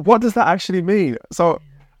 what does that actually mean? So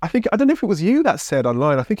I don't know if it was you that said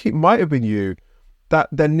online, I think it might have been you, that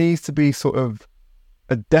there needs to be sort of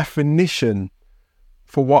a definition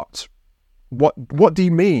for what do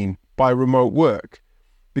you mean by remote work?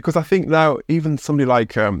 Because I think now even somebody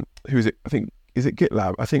like, who is it? I think, is it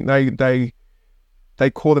GitLab? I think they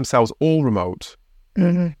call themselves all remote.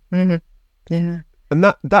 Mm-hmm. Mm-hmm. Yeah. And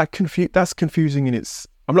that's confusing in its,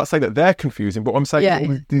 I'm not saying that they're confusing, but I'm saying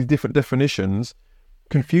all these different definitions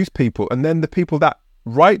confuse people. And then the people that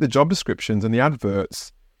write the job descriptions and the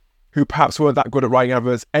adverts, who perhaps weren't that good at writing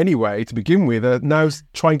adverts anyway to begin with, are now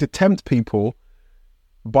trying to tempt people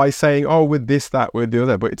by saying, oh, with this, that, with the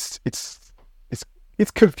other. But it's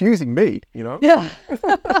confusing me, Yeah.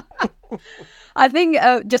 I think,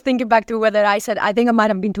 just thinking back to whether I think I might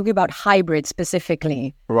have been talking about hybrid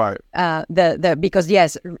specifically. Right. Because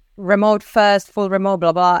yes, remote first, full remote,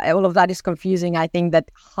 blah, blah, all of that is confusing. I think that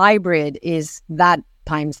hybrid is that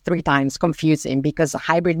times 3 times confusing because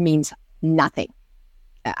hybrid means nothing.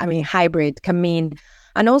 I mean, hybrid can mean,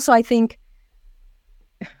 and also I think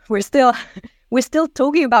we're still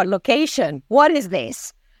talking about location. What is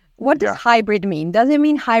this? What does hybrid mean? Does it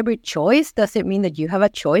mean hybrid choice? Does it mean that you have a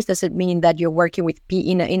choice? Does it mean that you're working with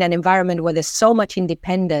in an environment where there's so much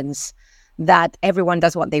independence that everyone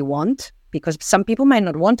does what they want? Because some people might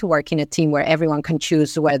not want to work in a team where everyone can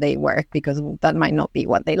choose where they work because that might not be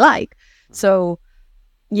what they like. So,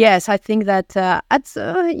 yes, I think that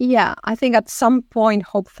I think at some point,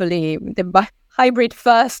 hopefully, the hybrid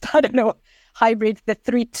first, I don't know, hybrid, the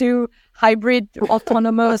 3-2, hybrid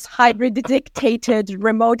autonomous, hybrid dictated,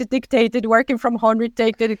 remote dictated, working from home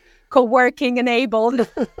dictated, co-working enabled.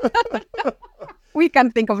 We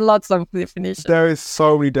can think of lots of definitions. There is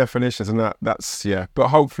so many definitions, and that's But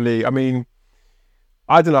hopefully, I mean,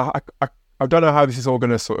 I don't know. I don't know how this is all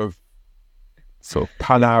going to sort of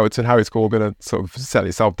pan out and how it's all going to sort of set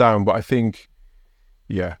itself down. But I think,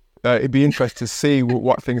 it'd be interesting to see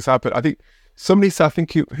what things happen. I think somebody said,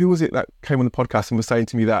 who was it that came on the podcast and was saying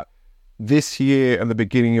to me that this year and the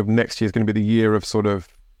beginning of next year is going to be the year of sort of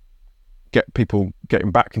get people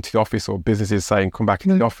getting back into the office, or businesses saying come back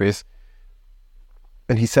into the office.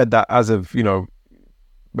 And he said that as of,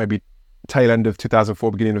 maybe tail end of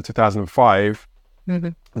 2004, beginning of 2005,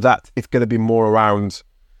 that it's going to be more around,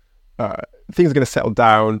 things are going to settle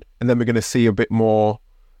down, and then we're going to see a bit more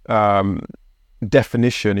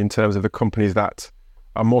definition in terms of the companies that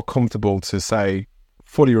are more comfortable to say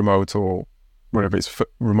fully remote or whatever, it's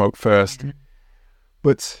remote first.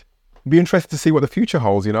 But be interested to see what the future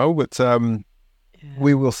holds, but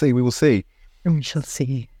we will see. We shall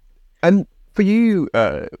see. And for you,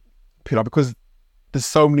 Pilar, because there's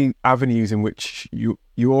so many avenues in which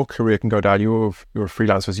your career can go down. You're a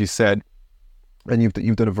freelancer, as you said, and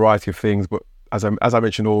you've done a variety of things, but as I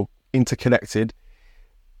mentioned, all interconnected.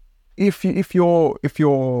 If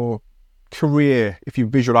your career, if you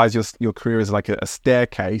visualize your career as like a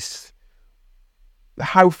staircase,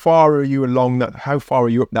 how far are you along that? How far are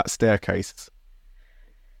you up that staircase?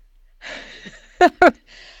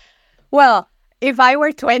 Well, if I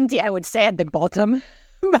were 20, I would say at the bottom,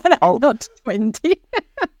 but I'm not 20.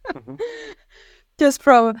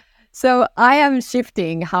 Mm-hmm. So I am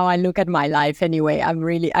shifting how I look at my life anyway.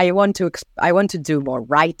 I want to do more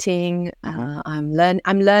writing. I'm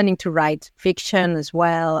learning to write fiction as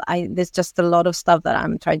well. There's just a lot of stuff that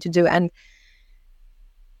I'm trying to do. And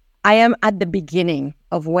I am at the beginning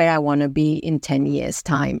of where I want to be in 10 years'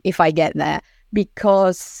 time, if I get there,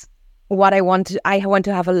 because I want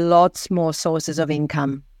to have a lot more sources of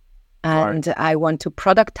income. And right. I want to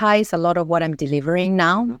productize a lot of what I'm delivering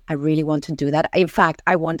now. Mm-hmm. I really want to do that. In fact,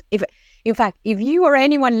 if you or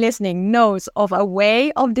anyone listening knows of a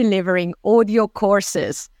way of delivering audio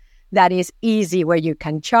courses that is easy, where you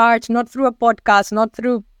can charge, not through a podcast, not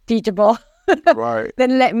through Teachable, right.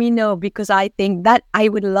 Then let me know, because I think that I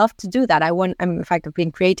would love to do that. In fact, I've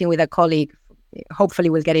been creating with a colleague, hopefully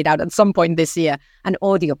we'll get it out at some point this year, an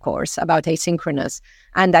audio course about asynchronous.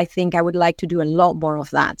 And I think I would like to do a lot more of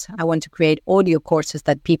that. I want to create audio courses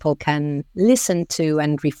that people can listen to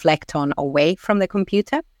and reflect on away from the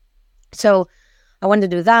computer. So I want to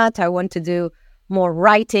do that. I want to do more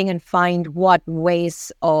writing and find what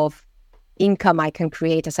ways of income I can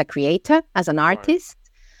create as a creator, as an artist.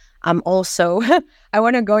 I'm also, I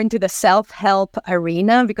want to go into the self-help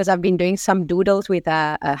arena, because I've been doing some doodles with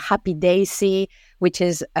a Happy Daisy, which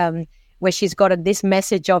is where she's got this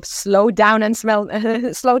message of slow down and smell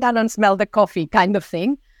the coffee kind of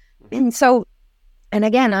thing. And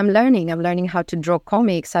again, I'm learning how to draw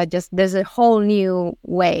comics. There's a whole new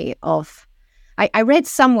way of, I read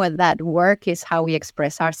somewhere that work is how we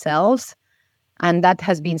express ourselves. And that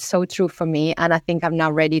has been so true for me. And I think I'm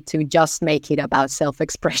now ready to just make it about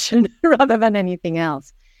self-expression rather than anything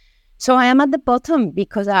else. So I am at the bottom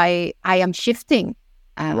because I am shifting.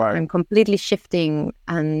 Right. I'm completely shifting.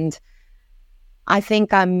 And I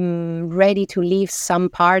think I'm ready to leave some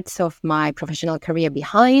parts of my professional career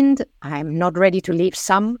behind. I'm not ready to leave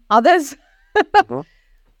some others. Mm-hmm.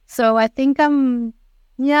 So I think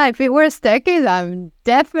if it were a staircase, I'm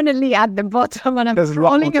definitely at the bottom, and I'm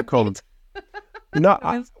crawling a bit. No,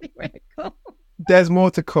 there's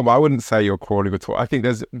more to come. I wouldn't say you're crawling at all. I think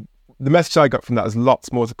the message I got from that is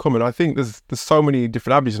lots more to come, and I think there's so many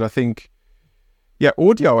different avenues. And I think,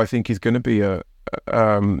 audio I think is going to be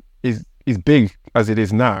is big as it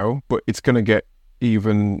is now, but it's going to get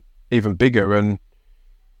even bigger. And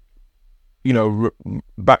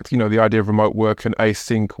back to the idea of remote work and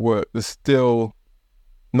async work, there's still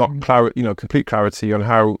not complete clarity on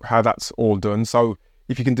how that's all done. So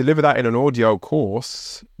if you can deliver that in an audio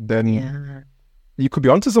course, then you could be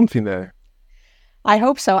onto something there. I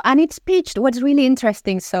hope so. And it's pitched. What's really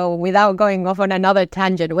interesting, so without going off on another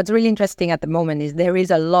tangent, what's really interesting at the moment is there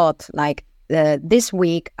is a lot, like this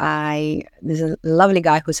week, there's a lovely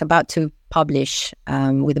guy who's about to publish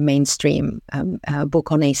with a mainstream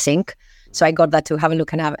book on async. So I got that to have a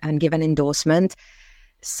look and give an endorsement.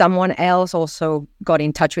 Someone else also got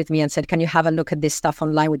in touch with me and said, can you have a look at this stuff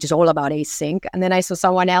online, which is all about async? And then I saw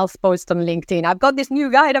someone else post on LinkedIn, I've got this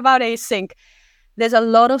new guide about async. There's a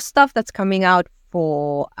lot of stuff that's coming out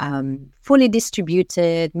for fully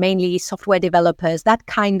distributed, mainly software developers, that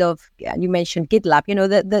kind of, you mentioned GitLab,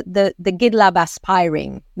 the GitLab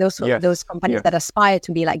aspiring, those companies that aspire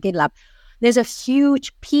to be like GitLab. There's a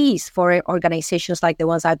huge piece for organizations like the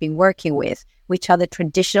ones I've been working with, which are the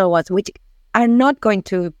traditional ones, which are not going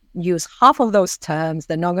to use half of those terms.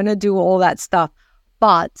 They're not going to do all that stuff,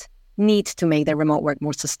 but need to make their remote work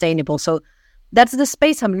more sustainable. So that's the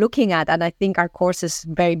space I'm looking at. And I think our course is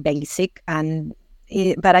very basic,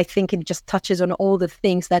 but I think it just touches on all the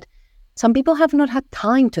things that some people have not had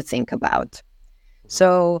time to think about.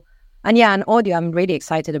 So, and audio, I'm really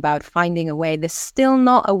excited about finding a way. There's still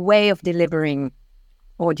not a way of delivering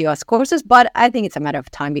audio as courses, but I think it's a matter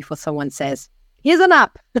of time before someone says, here's an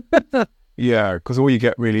app. Yeah, because all you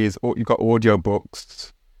get really is you've got audio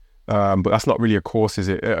books, but that's not really a course, is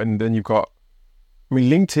it? And then you've got,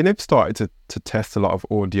 LinkedIn have started to test a lot of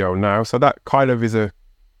audio now, so that kind of is a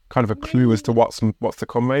clue as to what's to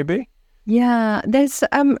come, maybe. Yeah, there's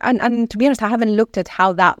and to be honest, I haven't looked at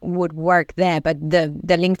how that would work there, but the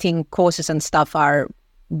LinkedIn courses and stuff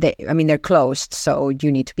they're closed, so you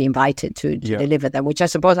need to be invited to deliver them, which I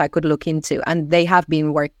suppose I could look into. And they have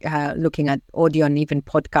been looking at audio and even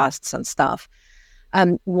podcasts and stuff.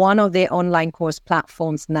 One of the online course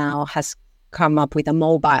platforms now has come up with a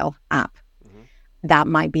mobile app. That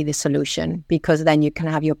might be the solution, because then you can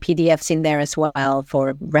have your PDFs in there as well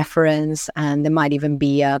for reference, and there might even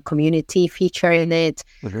be a community feature in it.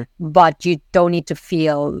 But you don't need to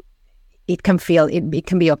feel it can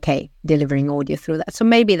be okay delivering audio through that. So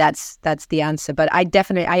maybe that's the answer. But I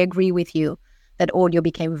agree with you that audio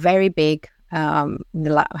became very big,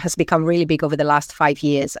 has become really big over the last 5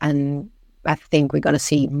 years, and I think we're going to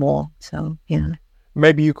see more. So yeah.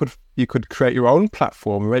 Maybe you could create your own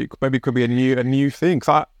platform. Maybe it could be a new thing.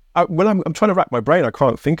 Because when I'm trying to rack my brain, I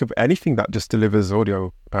can't think of anything that just delivers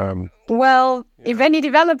audio. If any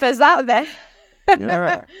developers out there,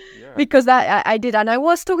 because I did, and I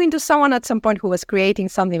was talking to someone at some point who was creating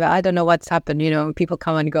something, but I don't know what's happened. People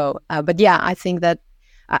come and go. But yeah, I think that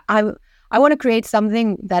I want to create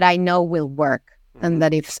something that I know will work. And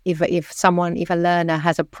that if a learner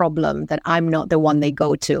has a problem, that I'm not the one they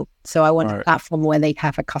go to. So I want a platform where they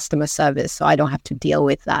have a customer service, so I don't have to deal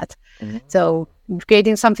with that. So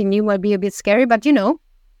creating something new might be a bit scary, but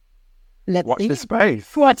let's watch this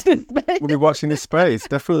space. Watch this space. We'll be watching this space,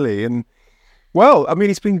 definitely. And well, I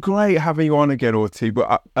mean, it's been great having you on again, Orti,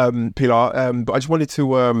 but Pilar. But I just wanted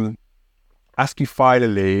to ask you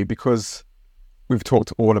finally, because we've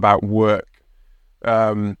talked all about work.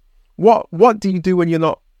 What do you do when you're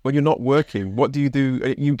not working? What do you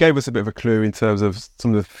do? You gave us a bit of a clue in terms of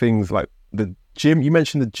some of the things, like the gym. You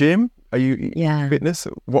mentioned the gym. Are you fitness?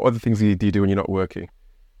 What other things do you do when you're not working?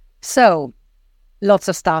 So lots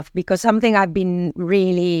of stuff, because something I've been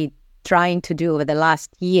really trying to do over the last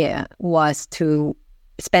year was to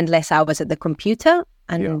spend less hours at the computer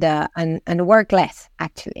and work less,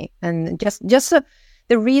 actually, and just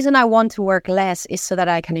the reason I want to work less is so that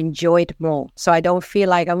I can enjoy it more. So I don't feel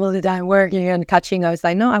like I'm all the time working and catching. I was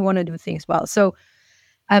like, no, I want to do things well. So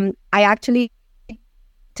I actually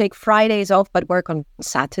take Fridays off, but work on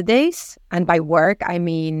Saturdays. And by work, I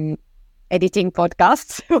mean editing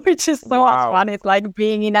podcasts, which is so much fun. It's like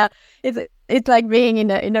being in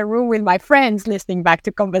a room with my friends, listening back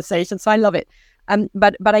to conversations. So I love it.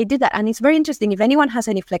 But I did that, and it's very interesting. If anyone has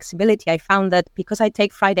any flexibility, I found that because I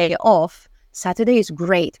take Friday off, Saturday is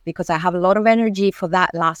great because I have a lot of energy for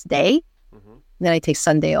that last day. Then I take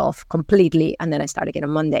Sunday off completely, and then I start again on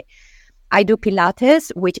Monday. I do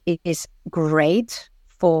Pilates, which is great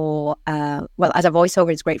for, as a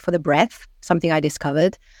voiceover, it's great for the breath, something I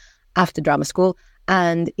discovered after drama school.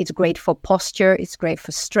 And it's great for posture. It's great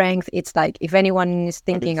for strength. It's like, if anyone is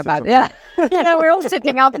thinking about, we're all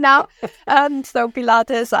sitting up now. So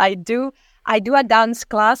Pilates, I do a dance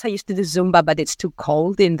class. I used to do Zumba, but it's too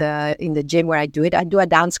cold in the gym where I do it. I do a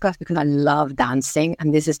dance class because I love dancing,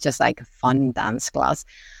 and this is just like a fun dance class.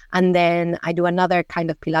 And then I do another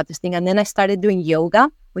kind of Pilates thing. And then I started doing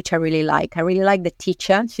yoga, which I really like. I really like the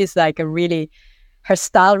teacher. She's like her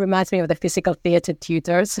style reminds me of the physical theater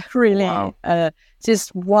tutors. Really,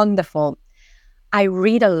 just wonderful. I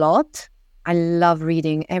read a lot. I love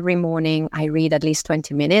reading. Every morning I read at least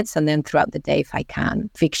 20 minutes, and then throughout the day, if I can,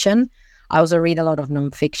 fiction. I also read a lot of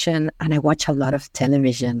nonfiction, and I watch a lot of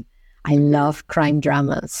television. I love crime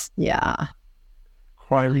dramas. Yeah.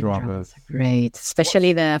 Crime dramas. Great,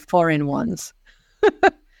 especially the foreign ones.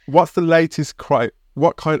 What's the latest crime?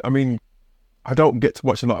 What kind? I mean, I don't get to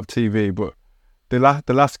watch a lot of TV, but the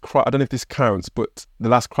last crime, I don't know if this counts, but the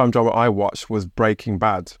last crime drama I watched was Breaking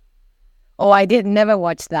Bad. Oh, I never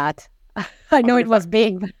watch that. I know it was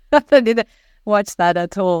big, but I didn't watch that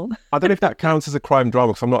at all. I don't know if that counts as a crime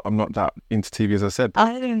drama, because I'm not that into TV, as I said.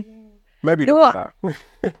 I don't. Maybe not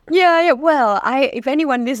that. Yeah. Well, if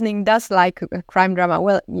anyone listening does like a crime drama,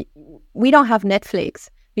 well, we don't have Netflix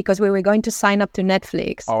because we were going to sign up to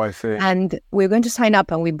Netflix. Oh, I see. And we were going to sign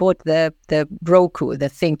up, and we bought the Roku, the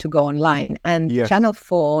thing to go online. And Channel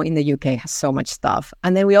 4 in the UK has so much stuff.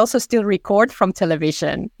 And then we also still record from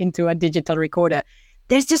television into a digital recorder.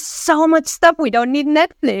 There's just so much stuff. We don't need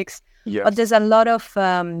Netflix. Yes. But there's a lot of,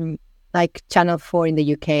 like Channel 4 in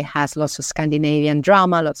the UK has lots of Scandinavian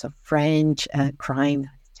drama, lots of French crime.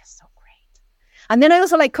 It's just so great. And then I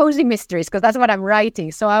also like cozy mysteries because that's what I'm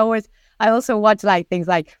writing. So I also watch like things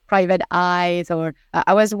like Private Eyes, or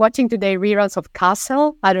I was watching today reruns of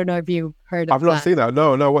Castle. I don't know if you heard of that. I've not seen that.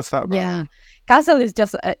 No, what's that about? Yeah. Castle is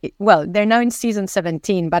just, they're now in season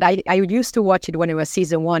 17, but I used to watch it when it was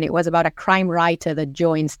season 1. It was about a crime writer that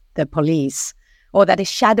joins the police, or that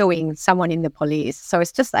is shadowing someone in the police. So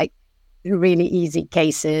it's just like really easy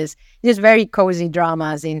cases, just very cozy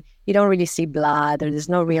dramas. You don't really see blood, or there's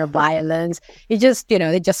no real violence. You just,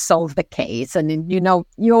 they just solve the case. And you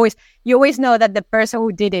always know that the person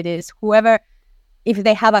who did it is whoever if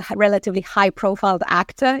they have a relatively high-profile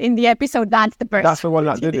actor in the episode, that's the person. That's the one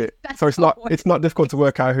that did it. So it's not difficult to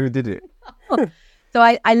work out who did it. So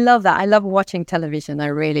I love that. I love watching television. I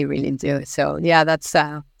really, really do. So yeah, those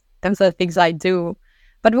are the things I do.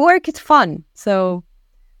 But work is fun. So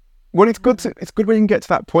well, it's good when you can get to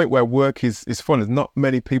that point where work is fun. There's not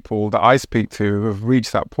many people that I speak to who have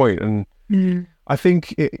reached that point, and I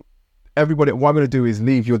think everybody. What I'm going to do is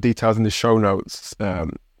leave your details in the show notes,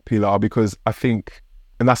 Pilar, because I think,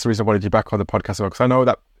 and that's the reason I wanted you back on the podcast, because I know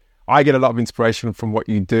that I get a lot of inspiration from what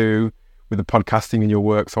you do with the podcasting in your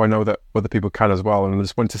work, so I know that other people can as well. And I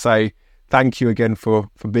just wanted to say thank you again for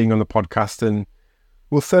being on the podcast, and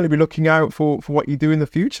we'll certainly be looking out for what you do in the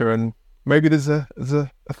future, and maybe there's a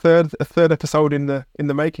third episode in the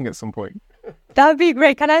making at some point. That'd be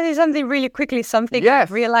great. Can I say something really quickly? Something yes,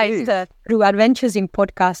 I've realized through adventures in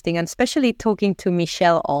podcasting, and especially talking to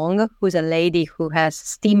Michelle Ong, who's a lady who has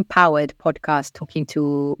steam-powered podcast talking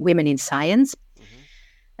to women in science.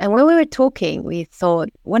 And when we were talking, we thought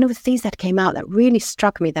one of the things that came out that really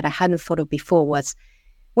struck me that I hadn't thought of before was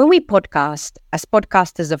when we podcast, as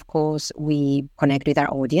podcasters, of course, we connect with our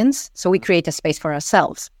audience. So we create a space for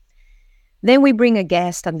ourselves. Then we bring a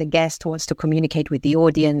guest, and the guest wants to communicate with the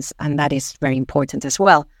audience, and that is very important as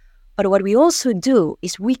well. But what we also do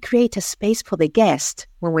is we create a space for the guest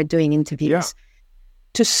when we're doing interviews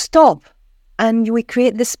to stop, and we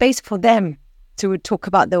create the space for them to talk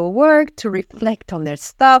about their work, to reflect on their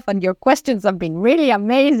stuff, and your questions have been really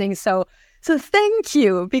amazing. So thank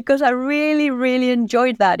you, because I really, really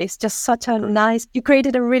enjoyed that. It's just such a you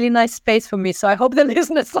created a really nice space for me. So I hope the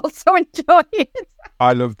listeners also enjoy it.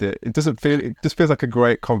 I loved it. It just feels like a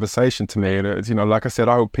great conversation to me. And it's, like I said,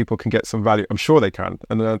 I hope people can get some value. I'm sure they can.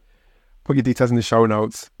 And put your details in the show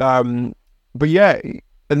notes. But yeah,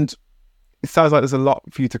 and it sounds like there's a lot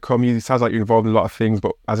for you to come. It sounds like you're involved in a lot of things,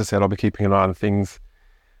 but as I said, I'll be keeping an eye on things.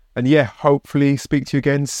 And yeah, hopefully speak to you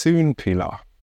again soon, Pilar.